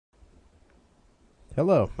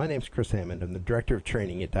Hello, my name is Chris Hammond. I'm the Director of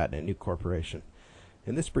Training at DotNetNuke Corporation.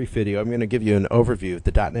 In this brief video, I'm going to give you an overview of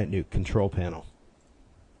the DotNetNuke control panel.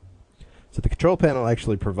 So the control panel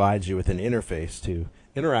actually provides you with an interface to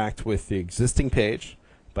interact with the existing page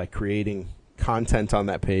by creating content on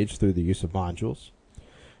that page through the use of modules.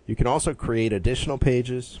 You can also create additional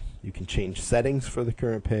pages, you can change settings for the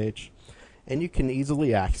current page, and you can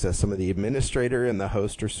easily access some of the administrator and the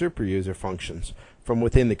host or super user functions from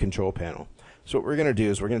within the control panel. So what we're going to do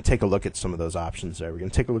is we're going to take a look at some of those options there. We're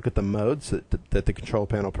going to take a look at the modes that the control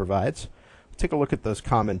panel provides. Take a look at those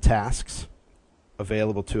common tasks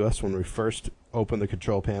available to us when we first open the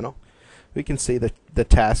control panel. We can see the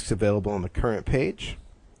tasks available on the current page,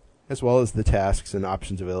 as well as the tasks and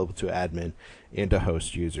options available to admin and to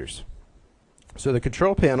host users. So the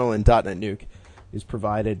control panel in DotNetNuke is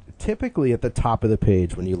provided typically at the top of the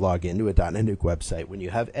page when you log into a DotNetNuke website when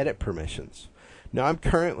you have edit permissions. Now I'm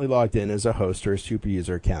currently logged in as a host or a super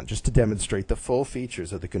user account just to demonstrate the full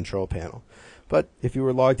features of the control panel. But if you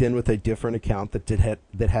were logged in with a different account that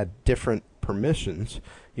had different permissions,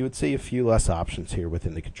 you would see a few less options here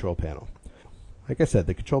within the control panel. Like I said,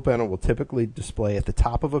 the control panel will typically display at the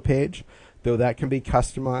top of a page, though that can be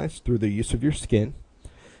customized through the use of your skin.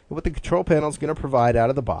 And what the control panel is going to provide out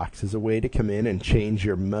of the box is a way to come in and change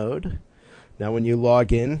your mode. Now when you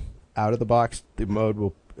log in out of the box, the mode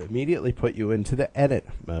will immediately put you into the edit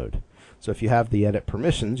mode. So if you have the edit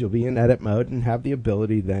permissions, you'll be in edit mode and have the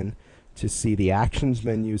ability then to see the actions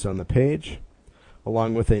menus on the page,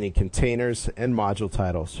 along with any containers and module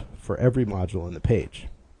titles for every module on the page.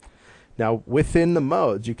 Now within the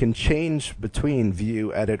modes, you can change between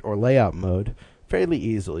view, edit, or layout mode fairly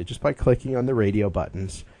easily just by clicking on the radio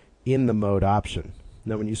buttons in the mode option.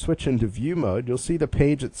 Now when you switch into view mode, you'll see the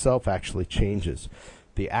page itself actually changes.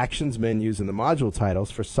 The actions menus and the module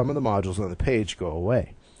titles for some of the modules on the page go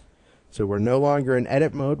away. So we're no longer in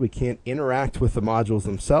edit mode. We can't interact with the modules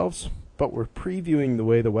themselves, but we're previewing the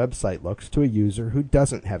way the website looks to a user who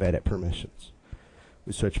doesn't have edit permissions.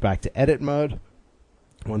 We switch back to edit mode.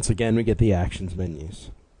 Once again, we get the actions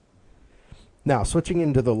menus. Now, switching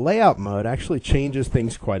into the layout mode actually changes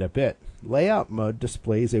things quite a bit. Layout mode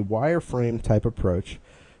displays a wireframe type approach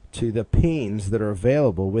to the panes that are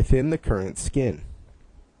available within the current skin.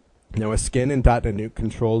 Now a skin in DotNetNuke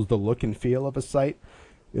controls the look and feel of a site.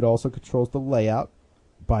 It also controls the layout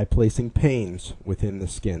by placing panes within the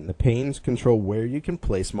skin. The panes control where you can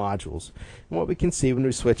place modules. And what we can see when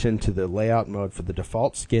we switch into the layout mode for the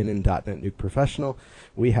default skin in DotNetNuke Professional,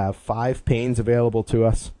 we have 5 panes available to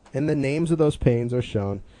us, and the names of those panes are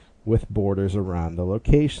shown with borders around the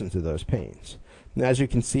locations of those panes. Now as you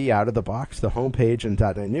can see out of the box, the home page in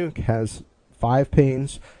DotNetNuke has 5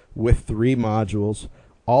 panes with 3 modules,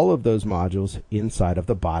 all of those modules inside of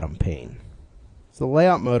the bottom pane. So the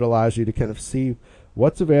layout mode allows you to kind of see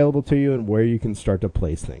what's available to you and where you can start to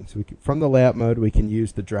place things. From the layout mode, we can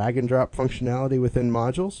use the drag and drop functionality within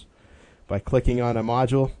modules by clicking on a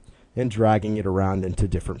module and dragging it around into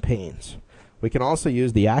different panes. We can also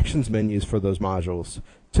use the actions menus for those modules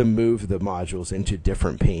to move the modules into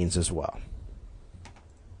different panes as well.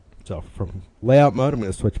 So from layout mode, I'm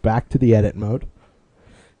going to switch back to the edit mode.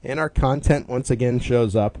 And our content once again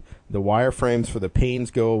shows up. The wireframes for the panes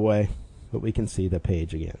go away, but we can see the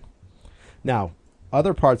page again. Now,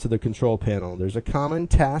 other parts of the control panel, there's a common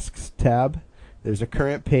tasks tab, there's a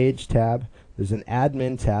current page tab, there's an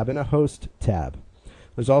admin tab, and a host tab.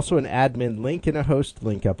 There's also an admin link and a host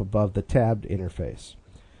link up above the tabbed interface.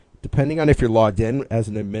 Depending on if you're logged in as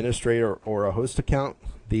an administrator or a host account,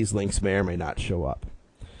 these links may or may not show up.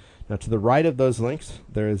 Now to the right of those links,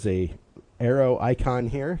 there is a arrow icon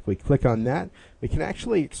here. If we click on that, we can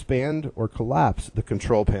actually expand or collapse the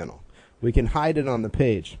control panel. We can hide it on the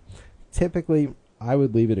page. Typically, I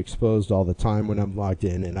would leave it exposed all the time when I'm logged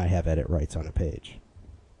in and I have edit rights on a page.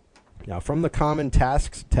 Now from the Common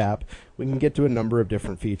Tasks tab, we can get to a number of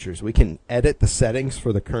different features. We can edit the settings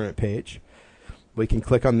for the current page. We can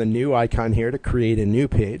click on the new icon here to create a new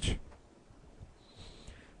page.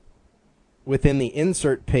 Within the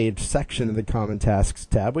Insert Page section of the Common Tasks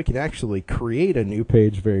tab, we can actually create a new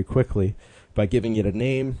page very quickly by giving it a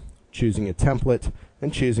name, choosing a template,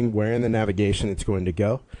 and choosing where in the navigation it's going to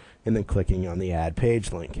go, and then clicking on the Add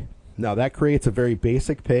Page link. Now that creates a very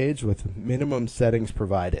basic page with minimum settings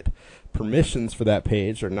provided. Permissions for that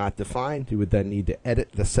page are not defined. You would then need to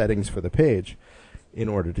edit the settings for the page in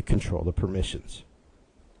order to control the permissions.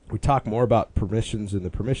 We talk more about permissions in the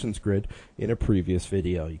permissions grid in a previous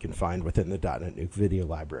video you can find within the DotNetNuke video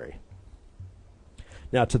library.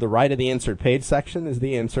 Now to the right of the Insert Page section is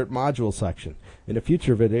the Insert Module section. In a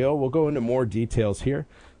future video, we'll go into more details here,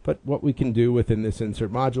 But what we can do within this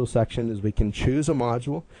Insert Module section is we can choose a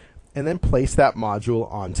module and then place that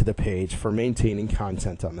module onto the page for maintaining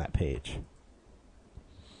content on that page.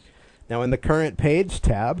 Now in the Current Page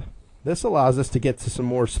tab, this allows us to get to some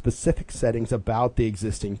more specific settings about the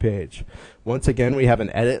existing page. Once again, we have an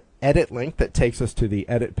edit link that takes us to the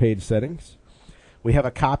Edit Page Settings. We have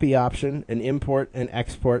a copy option, an import and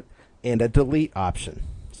export, and a delete option.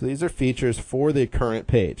 So these are features for the current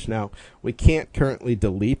page. Now, we can't currently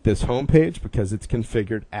delete this home page because it's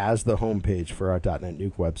configured as the home page for our .NET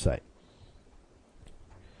website.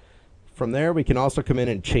 From there, we can also come in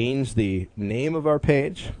and change the name of our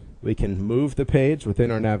page. We can move the page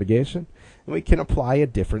within our navigation, and we can apply a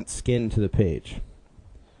different skin to the page.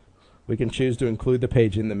 We can choose to include the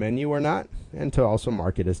page in the menu or not, and to also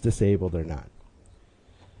mark it as disabled or not.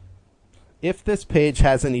 If this page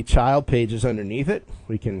has any child pages underneath it,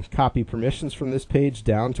 we can copy permissions from this page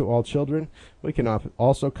down to all children. We can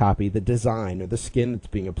also copy the design or the skin that's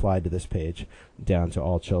being applied to this page down to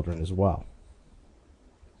all children as well.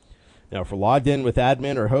 Now, if we're logged in with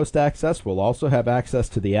admin or host access, we'll also have access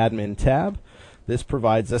to the admin tab. This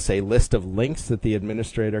provides us a list of links that the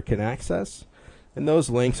administrator can access. And those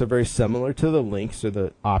links are very similar to the links or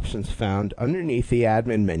the options found underneath the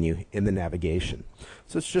admin menu in the navigation.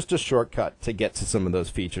 So it's just a shortcut to get to some of those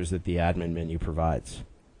features that the admin menu provides.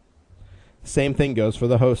 Same thing goes for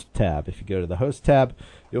the host tab. If you go to the host tab,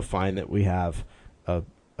 you'll find that we have a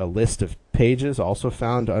list of pages also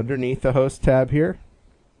found underneath the host tab here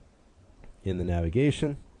in the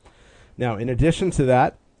navigation. Now, in addition to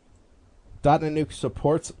that, DotNetNuke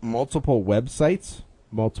supports multiple websites,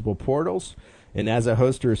 multiple portals, and as a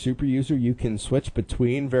host or a super user, you can switch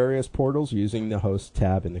between various portals using the host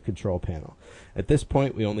tab in the control panel. At this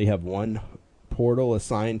point, we only have one portal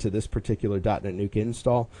assigned to this particular DotNetNuke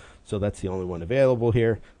install, so that's the only one available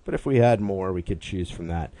here. But if we had more, we could choose from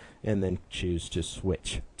that and then choose to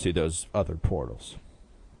switch to those other portals.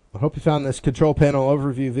 I hope you found this control panel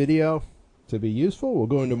overview video to be useful. We'll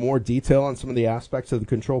go into more detail on some of the aspects of the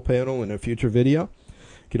control panel in a future video.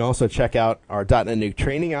 You can also check out our .NET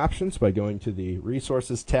training options by going to the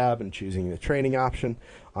Resources tab and choosing the training option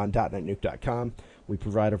on .NETNuke.com. We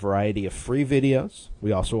provide a variety of free videos.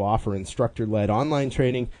 We also offer instructor-led online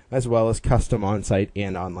training as well as custom on-site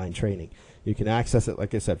and online training. You can access it,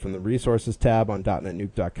 like I said, from the Resources tab on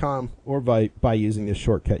 .NETNuke.com or by using this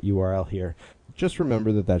shortcut URL here. Just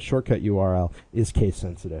remember that that shortcut URL is case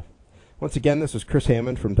sensitive. Once again, this is Chris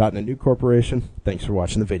Hammond from .NET Nuke Corporation. Thanks for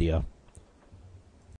watching the video.